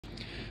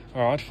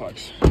Alright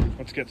folks,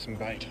 let's get some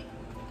bait.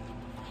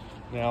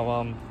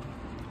 Now,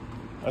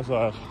 as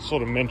I've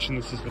sort of mentioned,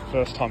 this is the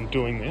first time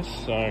doing this,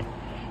 so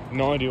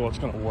no idea what's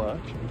going to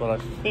work, but I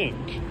think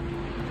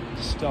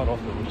to start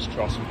off with, we'll just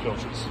try some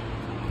filters.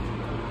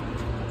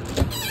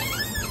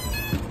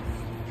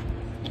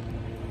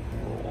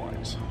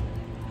 Right.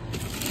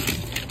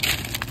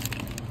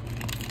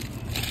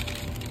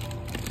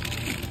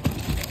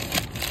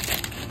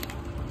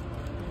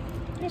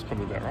 That's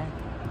probably about right.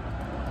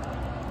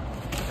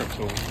 That's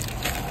all.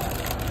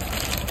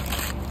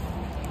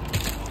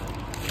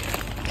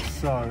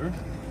 So,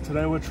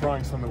 today we're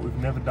trying something that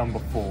we've never done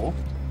before.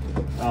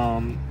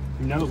 Now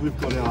that we've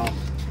got our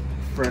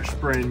fresh,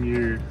 brand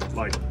new,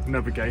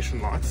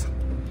 navigation lights,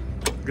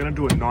 we're gonna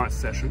do a night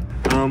session.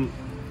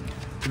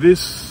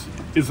 This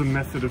is a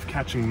method of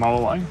catching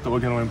mulloway that we're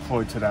gonna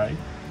employ today.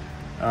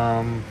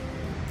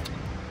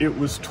 It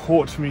was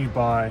taught to me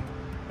by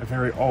a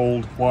very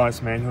old,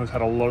 wise man who has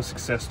had a lot of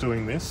success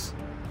doing this,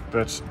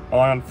 but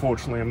I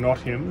unfortunately am not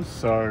him,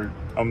 so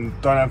I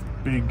don't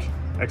have big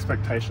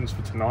expectations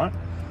for tonight.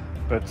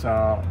 But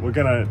we're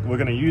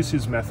gonna use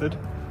his method.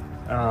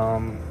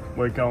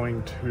 We're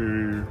going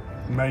to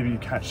maybe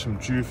catch some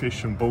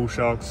jewfish and bull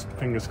sharks,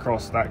 fingers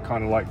crossed, that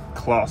kind of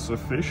class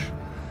of fish.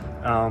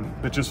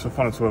 But just for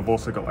fun and swerve, we've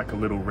also got a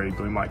little rig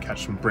that we might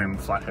catch some brim,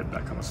 flathead,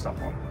 that kind of stuff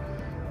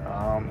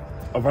on.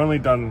 I've only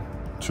done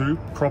 2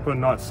 proper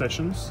night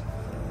sessions.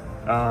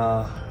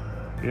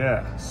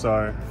 Yeah,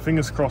 so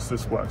fingers crossed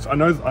this works. I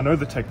know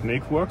the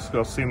technique works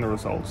because I've seen the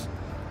results,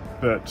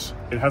 but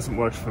it hasn't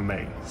worked for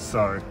me.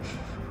 So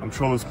I'm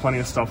sure there's plenty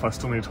of stuff I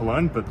still need to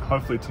learn, but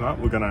hopefully tonight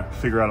we're gonna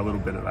figure out a little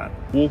bit of that.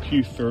 Walk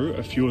you through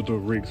a few of the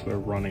rigs we're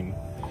running.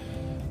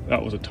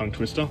 That was a tongue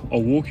twister.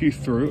 I'll walk you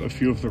through a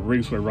few of the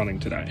rigs we're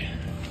running today.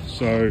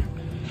 So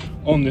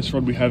on this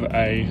rod we have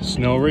a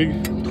snell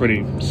rig,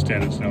 pretty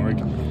standard snell rig.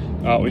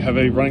 We have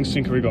a running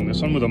sinker rig on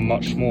this one with a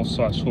much more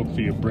sized hook for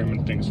your brim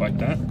and things like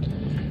that.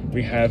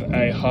 We have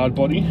a hard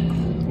body,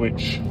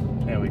 which,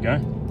 there we go,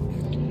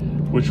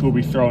 which we'll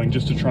be throwing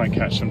just to try and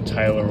catch some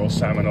tailor or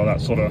salmon or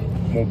that sort of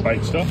more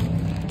bait stuff.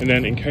 And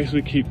then in case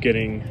we keep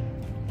getting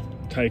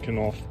taken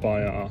off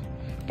by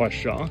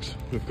sharks,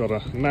 we've got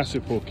a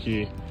massive hook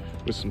here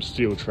with some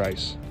steel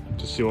trace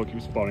to see what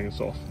keeps biting us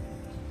off.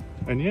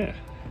 And yeah,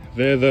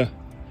 they're the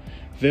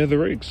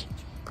rigs.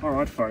 All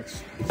right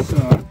folks,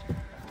 so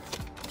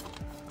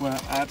we're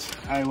at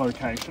a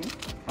location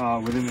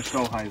within the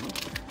Shoalhaven.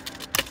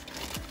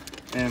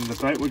 And the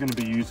bait we're going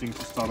to be using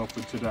to start off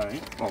with today,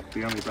 well,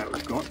 the only bait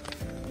we've got,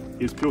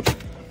 is pilchard.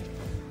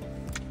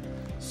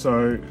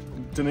 So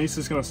Denise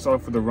is going to start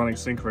off with a running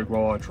sinker rig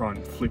while I try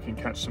and flick and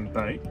catch some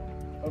bait.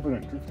 I hope I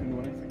don't drift into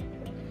anything.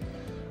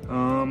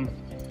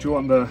 Do you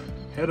want the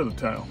head or the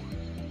tail?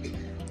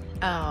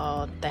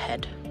 Oh, the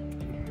head.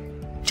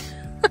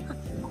 I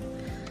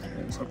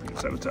was hoping to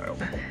say the tail.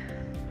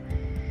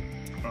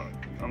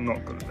 I'm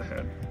not good at the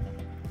head.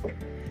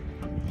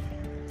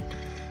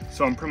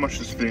 So I'm pretty much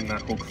just feeding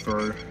that hook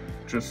through,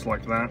 just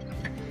like that,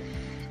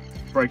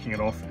 breaking it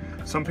off.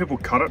 Some people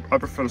cut it, I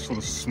prefer to sort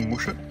of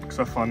smush it, because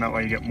I find that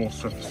way you get more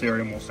surface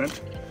area, more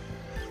scent.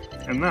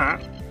 And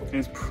that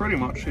is pretty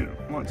much it.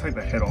 I might take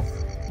the head off,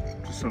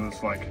 just so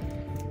there's look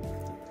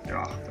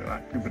at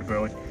that, a bit of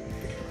burley.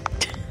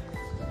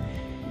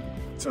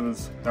 So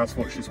that's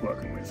what she's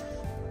working with.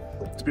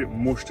 It's a bit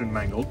mushed and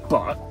mangled,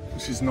 but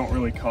she's not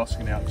really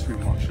casting it out too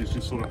much, she's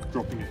just sort of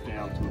dropping it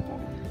down to the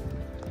bottom.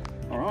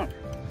 Alright.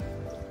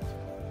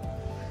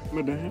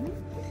 Madame.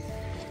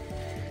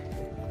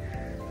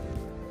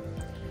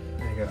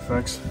 There you go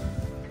folks,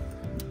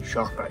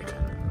 shark bait.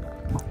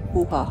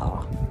 Ooh ha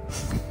ha.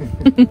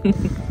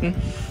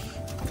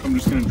 I'm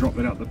just going to drop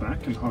that out the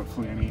back and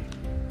hopefully any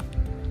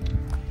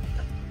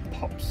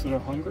pups that are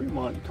hungry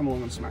might come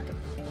along and smack it.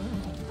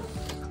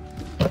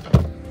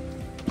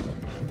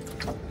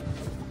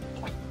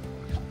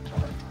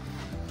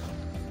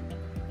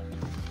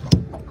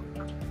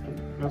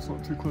 That's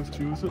not too close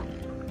to you, is it?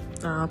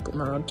 I'll put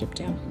my rod tip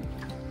down.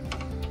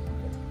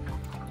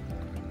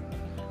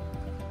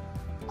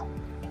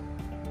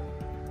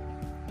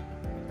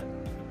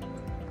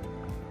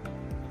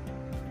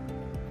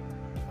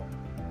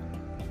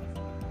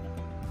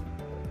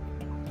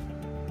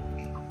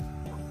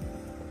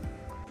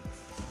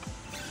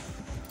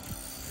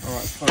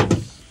 Alright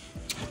folks,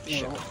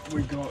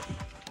 we got,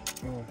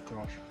 oh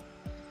gosh,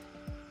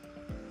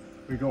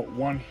 we got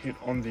 1 hit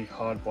on the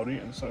hard body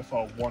and so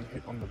far 1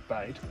 hit on the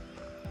bait,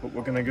 but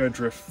we're going to go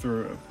drift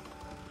through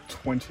a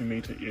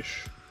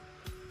 20-meter-ish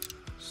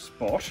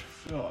spot.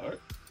 So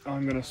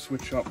I'm going to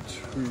switch up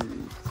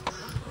to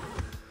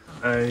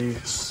a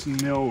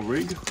snell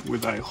rig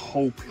with a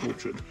whole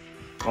pilchard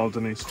while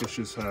Denise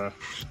fishes her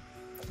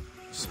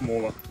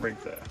smaller rig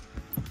there.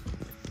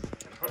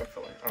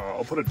 Hopefully,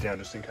 I'll put it down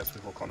just in case the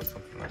hook on or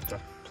something. I have to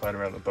play it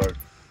around the boat.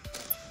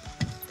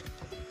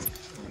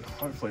 And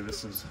hopefully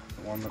this is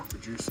the one that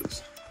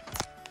produces.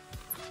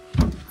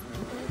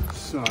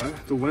 So,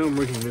 the way I'm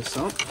rigging this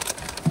up,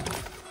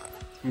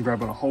 I'm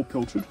grabbing a whole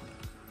pilchard,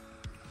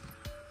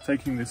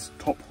 taking this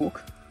top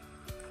hook,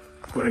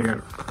 putting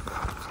it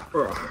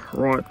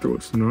right through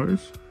its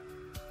nose.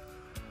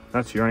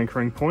 That's your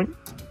anchoring point.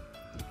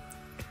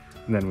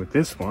 And then with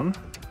this one,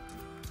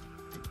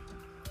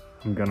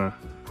 I'm gonna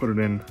put it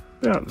in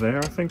about there,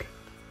 I think.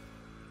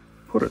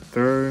 Put it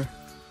through.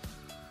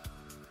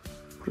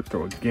 Put it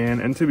through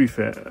again. And to be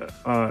fair,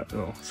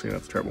 oh, see,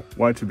 that's terrible.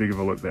 Way too big of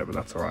a loop there, but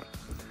that's all right.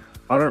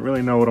 I don't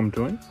really know what I'm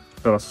doing,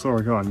 but I saw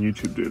a guy on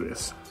YouTube do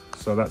this.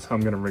 So that's how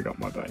I'm gonna rig up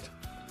my bait.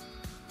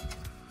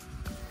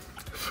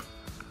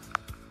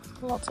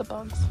 Lots of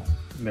bugs.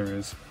 There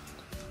is.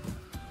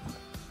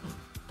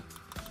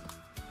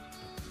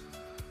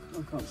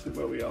 I can't see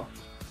where we are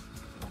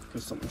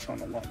because someone's trying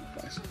to light the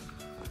place.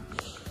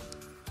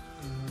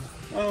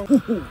 Oh,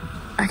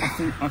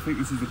 okay. I think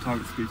this is the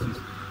target species.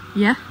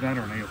 Yeah? That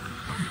or an eel.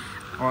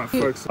 Alright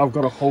folks, I've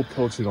got a whole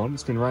pilchard on.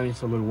 It's been raining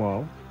for a little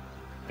while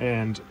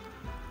and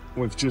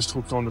we've just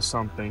hooked onto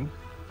something.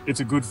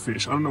 It's a good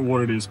fish. I don't know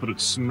what it is, but it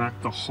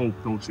smacked the whole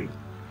pilchard.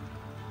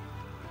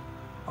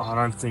 I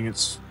don't think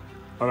it's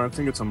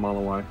a mull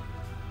away.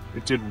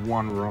 It did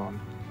one run.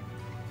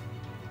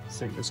 I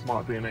think this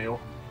might be an eel.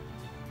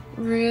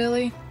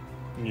 Really?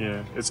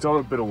 Yeah, it's got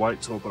a bit of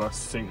weight to it, but I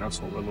think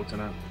that's what we're looking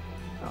at.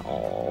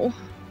 Oh.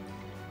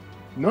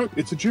 Nope,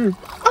 it's a Jew.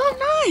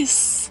 Oh,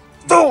 nice.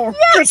 Oh,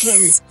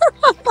 yes!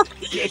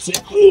 Get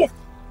it! Oh,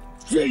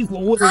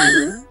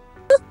 jeez,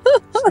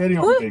 steady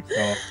on, big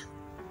car.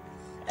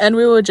 And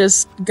we were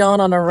just going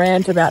on a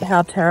rant about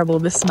how terrible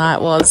this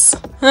night was.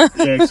 Yeah,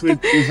 because we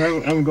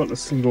haven't got a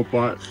single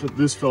bite, but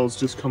this fella's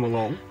just come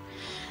along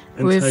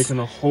and taken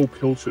a whole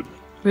pilchard.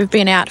 We've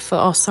been out for...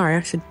 Oh, sorry,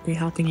 I should be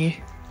helping you.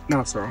 No,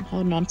 it's alright.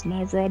 Holding on to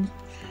my rod.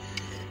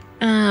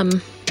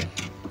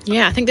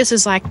 Yeah, I think this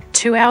is like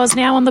 2 hours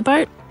now on the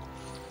boat.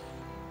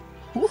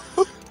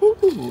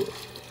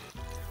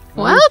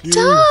 Well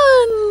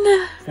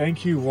done!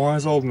 Thank you,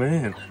 wise old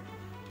man.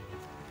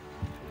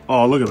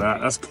 Oh, look at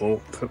that. That's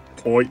perfect.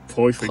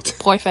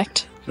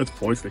 Perfect. That's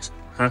perfect.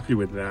 Happy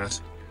with that.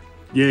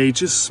 Yeah, he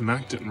just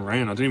smacked it and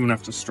ran. I didn't even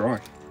have to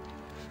strike.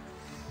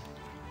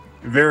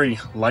 Very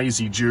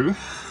lazy Jew.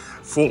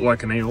 Fought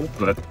like an eel,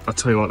 but I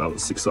tell you what, that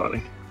was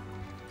exciting.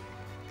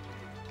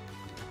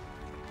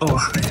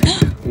 Oh,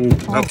 ooh,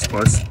 that was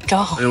close.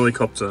 God.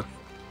 Helicopter.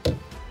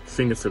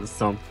 Finger through the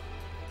thumb.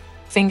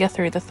 Finger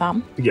through the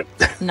thumb? Yep.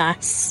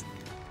 Nice.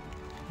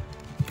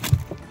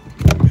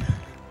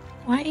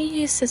 Why do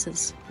you use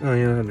scissors? Oh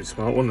yeah, that'd be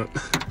smart, wouldn't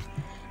it?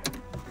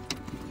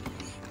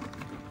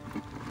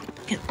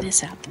 Get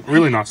this out.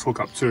 Really nice hook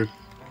up too.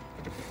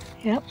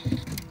 Yep.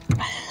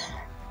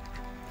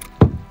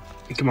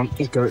 Come on,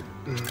 let's go.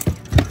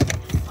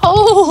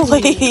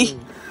 Holy!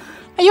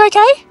 Are you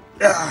okay?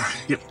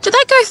 Yep. Did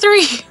that go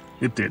through?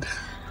 It did.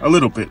 A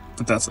little bit,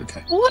 but that's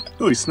okay. What?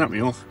 Oh, he snapped me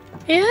off.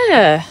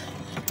 Yeah.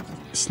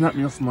 He snapped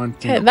me off mine.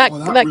 Okay, that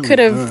really could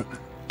have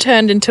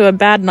turned into a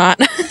bad night.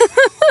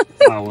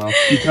 Oh well,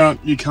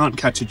 you can't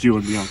catch a Jew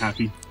and be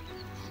unhappy.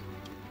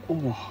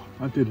 Oh,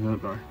 that did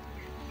hurt though.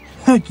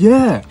 Heck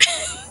yeah!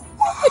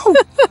 Wow,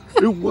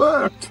 it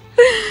worked.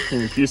 Yeah,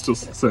 if you still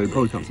say, it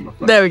probably comes in my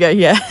face. There we go.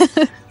 Yeah.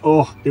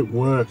 Oh, it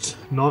worked.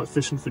 Night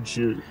fishing for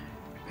Jew.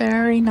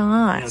 Very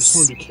nice. Yeah, I just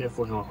want to be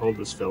careful how I hold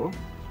this fella.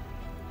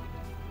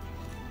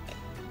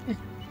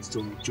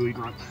 Still need Jewy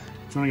grunt.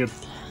 Do you want to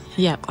get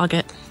Yep, I'll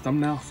get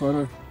thumbnail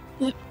photo?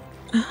 Yep.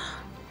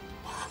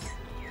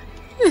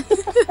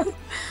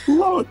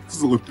 Oh,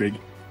 does it look big?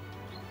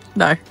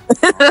 No.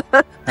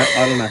 I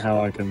don't know how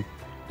I can.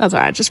 That's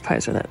alright, just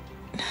pose with it.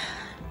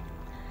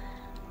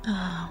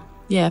 Oh,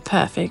 yeah,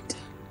 perfect.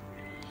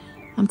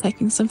 I'm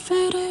taking some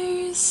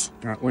photos.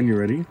 Alright, when you're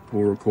ready,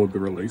 we'll record the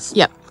release.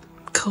 Yep.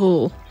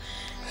 Cool.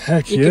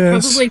 Heck you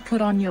yes. could probably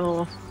put on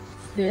your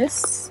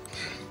this.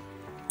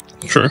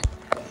 Sure.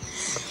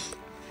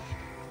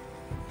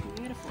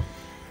 Beautiful.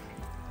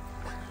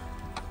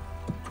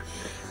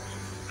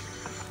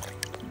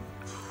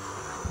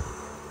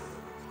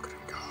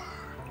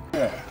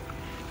 Yeah.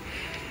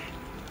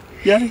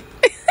 Yay.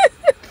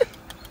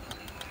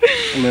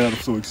 I let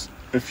out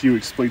a few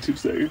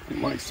expletives there in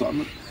my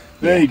excitement.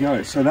 There you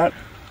go. So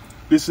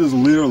this is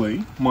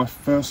literally my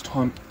first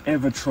time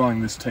ever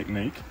trying this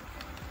technique.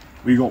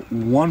 We got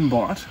one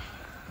bite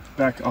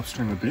back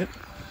upstream a bit.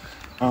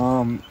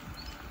 And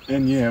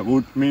yeah,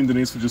 well, me and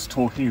Denise were just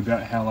talking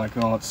about how like,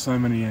 oh, it's so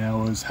many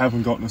hours,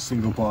 haven't gotten a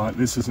single bite,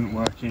 this isn't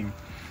working.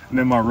 And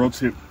then my rod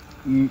tip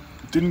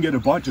didn't get a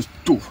bite, just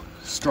doof,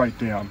 straight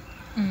down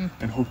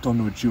and hooked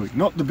onto a Jewy.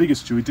 Not the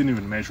biggest Jewy, didn't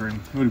even measure him.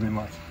 It would have been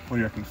like, what do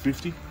you reckon,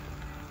 50?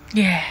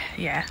 Yeah,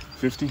 yeah.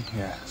 50?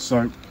 Yeah.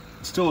 So,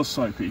 still a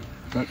soapy,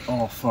 but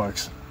oh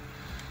folks,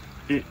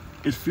 it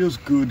feels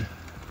good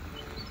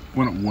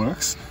when it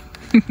works.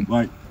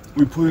 Like,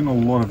 we put in a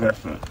lot of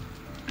effort,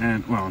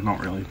 and, well, not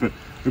really, but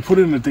we put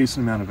in a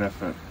decent amount of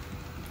effort,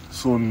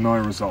 saw no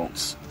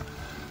results,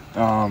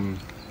 and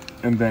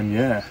then,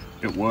 yeah,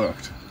 it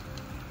worked.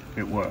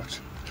 It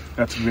worked.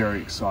 That's very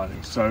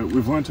exciting. So,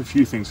 we've learnt a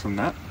few things from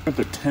that.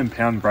 The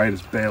 10-pound braid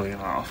is barely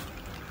enough.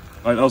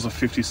 Like, that was a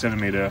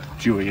 50-centimetre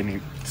Jewy, and he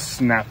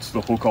snapped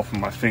the hook off of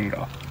my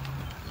finger,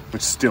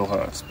 which still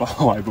hurts, by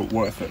the way, but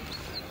worth it.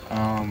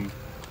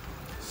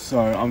 So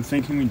I'm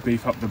thinking we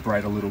beef up the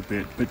braid a little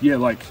bit. But yeah,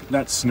 like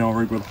that snell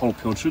rig with whole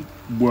pilchard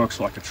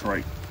works like a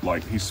treat.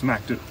 Like he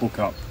smacked it, hook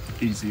up,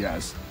 easy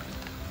as.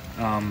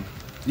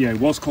 Yeah, it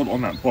was caught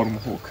on that bottom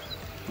hook,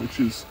 which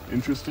is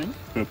interesting,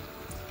 but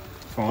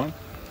fine.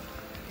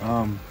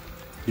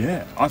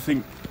 Yeah, I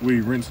think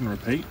we rinse and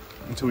repeat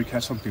until we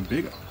catch something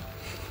bigger.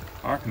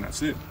 I reckon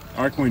that's it.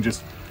 I reckon we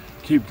just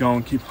keep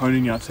going, keep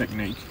honing our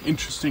technique.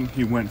 Interesting,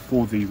 he went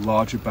for the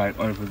larger bait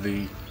over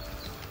the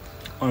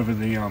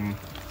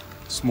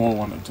small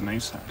one that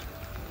Denise had.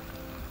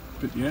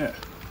 But yeah,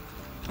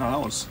 no, that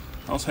was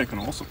heck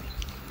awesome.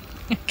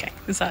 Okay,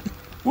 is that?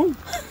 Woo!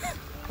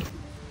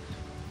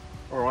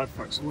 Alright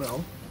folks,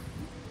 well,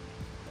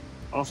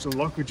 after the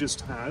luck we just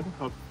had,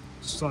 I've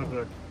decided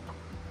to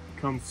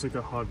come stick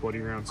a hard body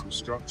around some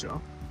structure.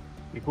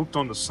 He hooked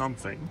onto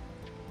something.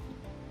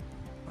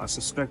 I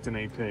suspect an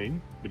EP,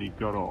 but he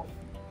got off.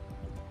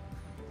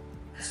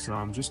 So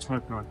I'm just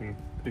hoping I can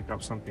pick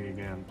up something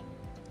again.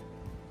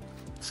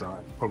 So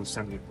probably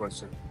send me a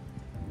question.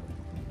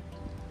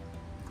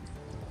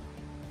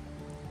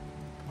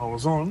 I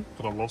was on,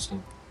 but I lost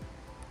him.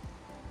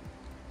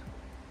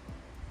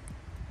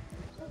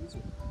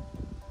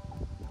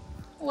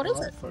 What is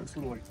it? Folks,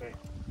 little EP.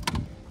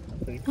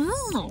 I think.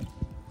 Oh.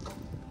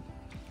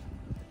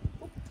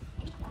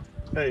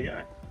 There you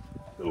go.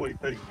 Little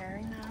EP.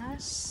 Very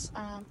nice.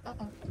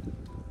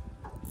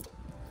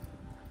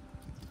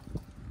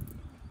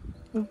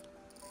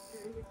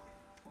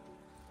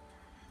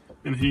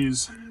 And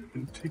he's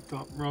been picked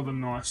up rather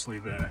nicely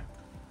there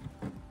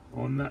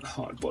on that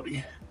hard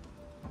body.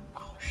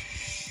 Oh,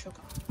 sugar.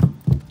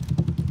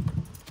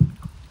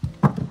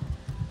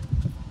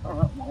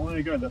 Alright, well there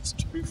you go. That's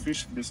 2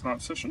 fish for this night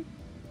session.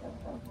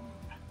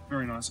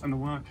 Very nice. And the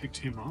way I picked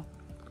him up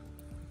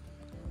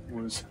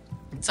was...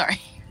 Sorry.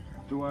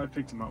 The way I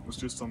picked him up was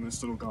just on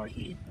this little guy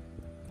here.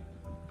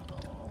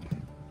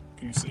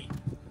 Can you see?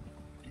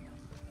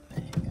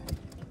 There you go.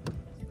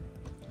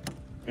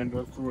 And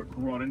I threw it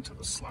right into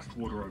the slack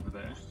water over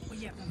there. Well,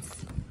 yeah,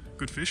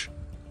 Good fish?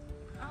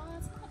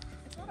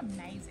 it's not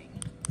amazing.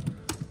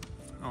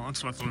 Oh,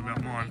 that's what I thought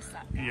about We'll mine. release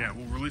that guy. Yeah,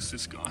 we'll release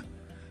this guy.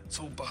 It's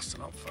all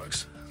busted up,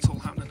 folks. It's all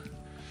happening.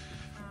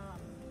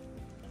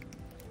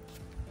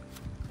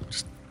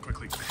 Just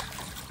quickly.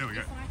 There we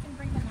go. If I can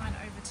bring the line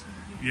over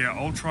to you. Yeah,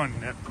 I'll try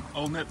and net.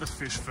 I'll net the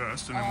fish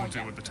first, and then Oh, we'll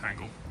deal yeah. with the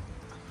tangle.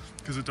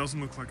 Because it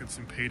doesn't look like it's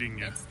impeding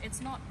you.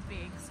 It's not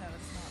big, so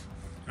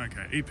it's not.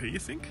 Okay, EP, you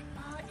think? It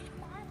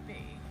might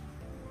be.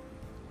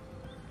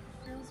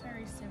 Feels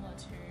very similar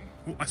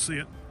to. Oh, I see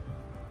it.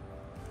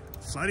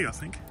 Flatty, I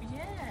think.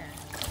 Yeah.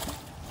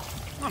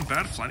 Not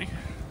bad, Flatty. Do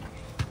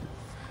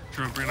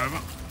you want to bring it over?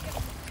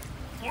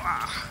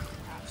 Wow.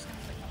 I'm just gonna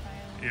flick my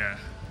veil. Yeah.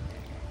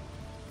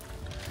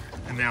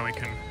 And now we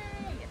can...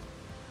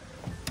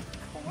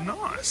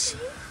 Nice.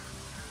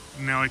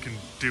 Now we can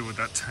deal with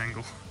that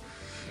tangle.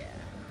 Yeah.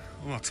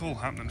 Well, it's all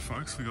happening,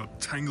 folks. We got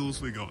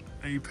tangles, we got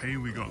AP,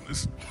 we got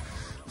this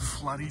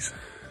flatties.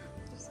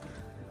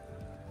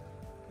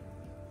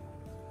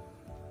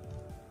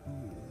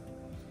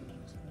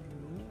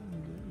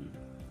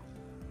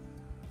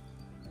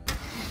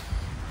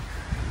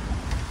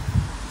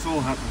 It's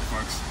all happening,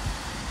 folks.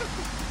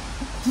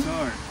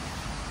 So,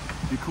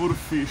 you caught a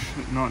fish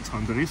at night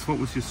time, Denise. What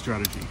was your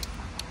strategy?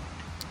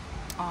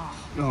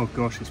 Oh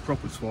gosh, he's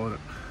properly swallowed it.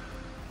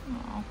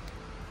 Oh.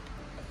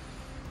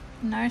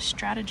 No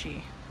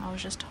strategy. I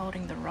was just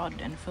holding the rod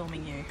and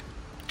filming you.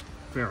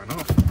 Fair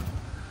enough.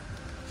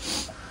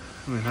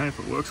 I mean, hey, if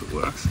it works, it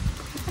works.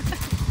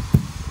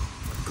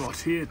 Got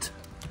hit.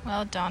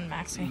 Well done,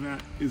 Maxie.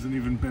 That is an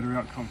even better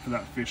outcome for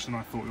that fish than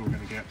I thought we were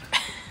going to get.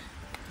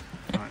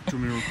 Alright, do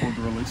you want me to record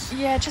the release?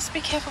 Yeah, just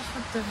be careful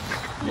with the...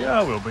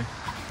 Yeah, I will be.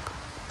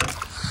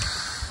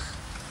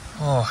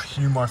 Oh,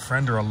 you, my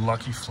friend, are a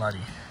lucky flatty.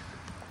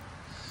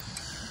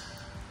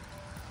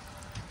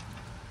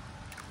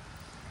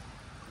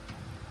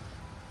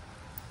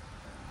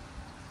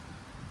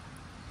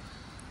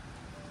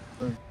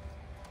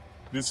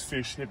 This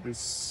fish hit this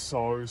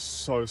so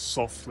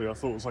softly. I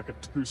thought it was like a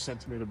 2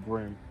 centimeter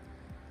bream.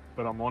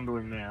 But I'm onto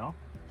him now.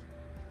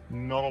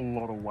 Not a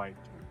lot of weight.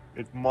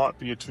 It might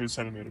be a 2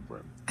 centimeter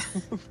bream.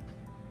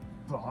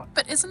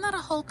 But isn't that a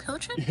whole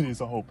pilchard? it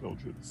is a whole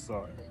pilchard,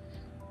 so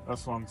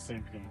that's what I'm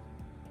thinking.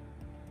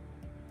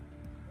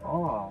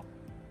 Oh.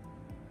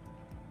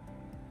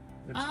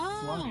 It's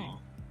flooding.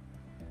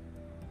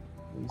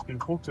 It's been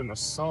hooked in the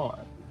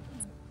side.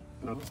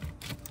 But,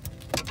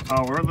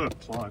 wherever it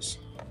applies.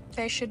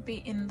 They should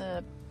be in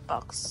the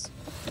box.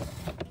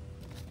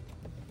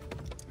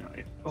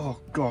 Oh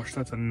gosh,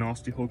 that's a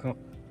nasty hookup.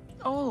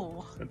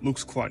 Oh. It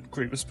looks quite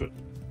grievous, but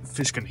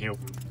fish can heal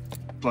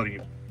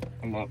bloody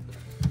a lot.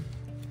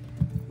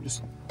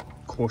 Just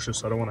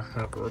cautious, I don't want to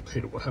have a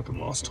repeat of what happened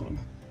last time.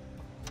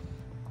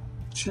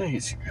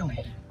 Jeez,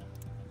 really?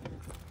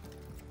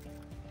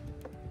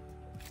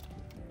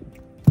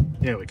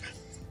 There we go.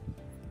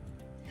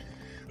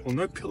 Well,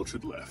 no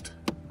pilchard left.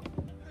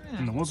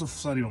 And there was a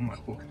flatty on my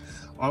hook.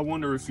 I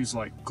wonder if he's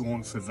like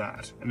gone for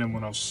that, and then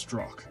when I was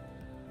struck,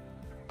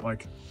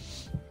 like,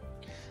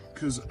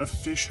 because a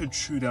fish had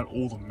chewed out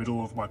all the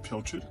middle of my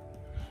pilchard.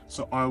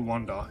 So I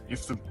wonder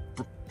if the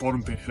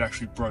bottom bit had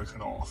actually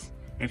broken off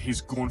and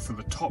he's gone for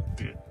the top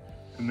bit.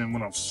 And then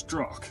when I've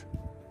struck,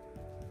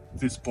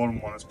 this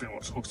bottom one has been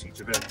what's hooked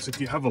into there. So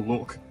if you have a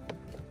look,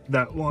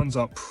 that lines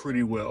up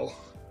pretty well.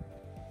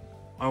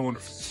 I wonder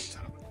if it's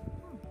happened.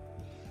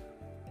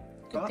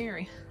 Good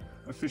theory.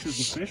 A fish is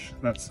a fish.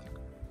 That's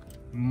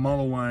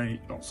mulloway.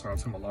 Oh, sorry,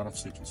 it's in my lot of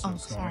citrus. Oh,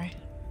 sorry.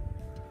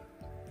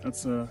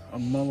 That's a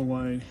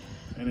mulloway,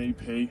 an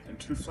EP, and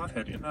 2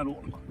 flathead in that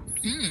order.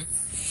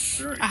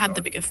 I had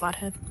the bigger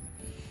flathead.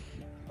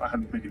 I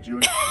had the bigger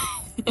Jewish.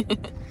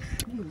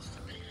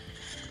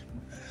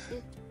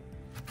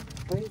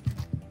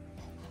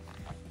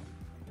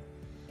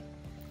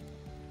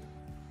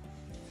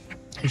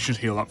 He should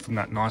heal up from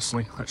that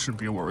nicely. That shouldn't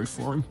be a worry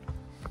for him.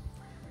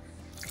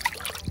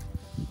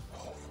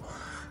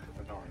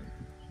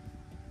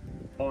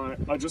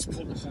 I just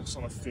pulled the hooks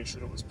on a fish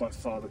and it was by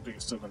far the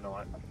biggest of the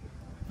night.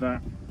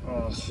 That,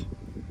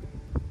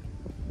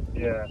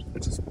 yeah,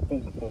 it just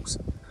pulled the hooks.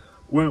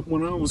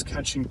 When I was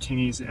catching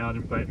kingies out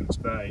in Bateman's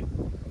Bay,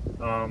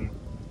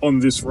 on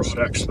this rod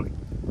actually,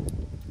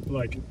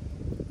 like,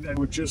 they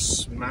would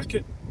just smack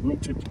it,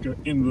 rod tip to go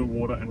into the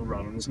water and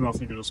run, and there's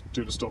nothing to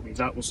do to stop me.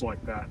 That was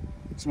like that.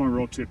 So my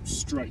rod tip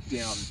straight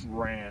down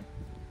ran,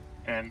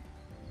 and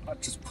I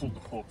just pulled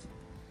the hook.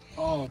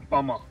 Oh,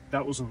 bummer.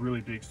 That was a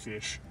really big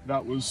fish.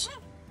 That was...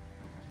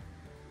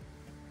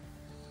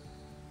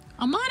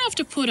 I might have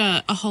to put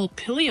a whole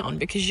pilly on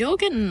because you're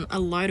getting a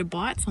load of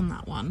bites on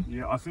that one.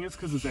 Yeah, I think it's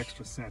because it's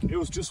extra scent. It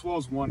was just while I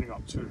was winding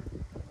up too.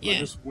 Yeah. I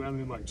just wound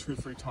in like 2 or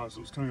 3 times.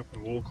 It was coming up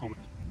in the wall comment.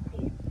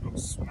 It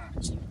was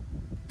smacked.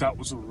 That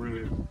was a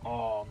really...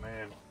 Oh,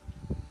 man.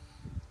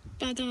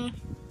 But,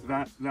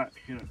 That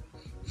hit it.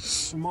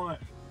 Smite.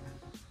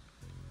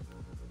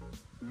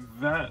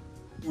 That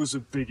was a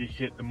bigger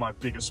hit than my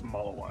biggest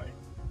mulloway,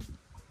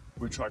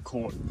 which I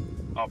caught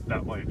up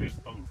that way a bit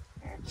a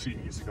few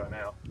years ago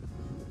now.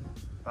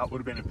 That would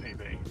have been a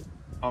PB.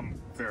 I'm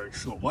very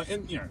sure. Like,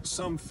 and you know,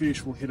 some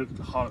fish will hit it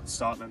hard at the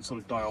start and then sort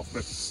of die off,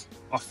 but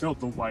I felt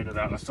the weight of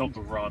that. I felt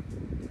the run.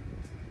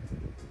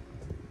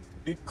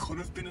 It could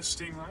have been a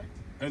stingray.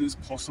 It is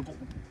possible.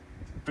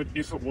 But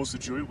if it was a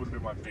Jew, it would have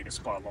been my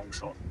biggest by a long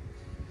shot.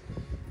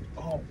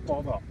 Oh,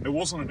 bother. It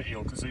wasn't an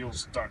eel, because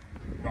eels don't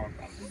run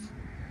that way.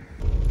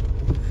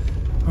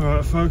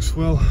 Alright folks,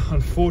 well,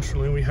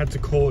 unfortunately we had to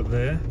call it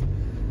there.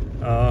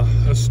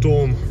 A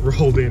storm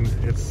rolled in.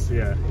 It's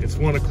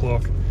 1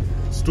 o'clock.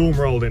 Storm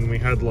rolled in. We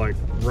had like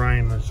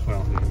rain as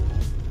well. You can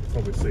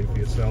probably see for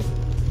yourself.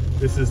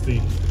 This is the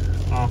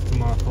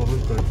aftermath of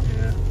it, but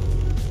yeah,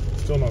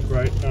 still not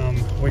great.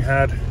 We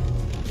had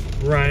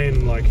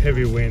rain, like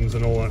heavy winds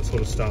and all that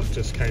sort of stuff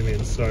just came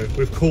in. So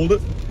we've called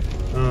it.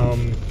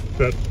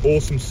 But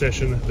awesome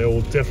session. There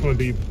will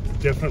definitely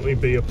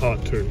be a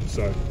part 2.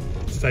 So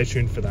stay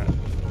tuned for that.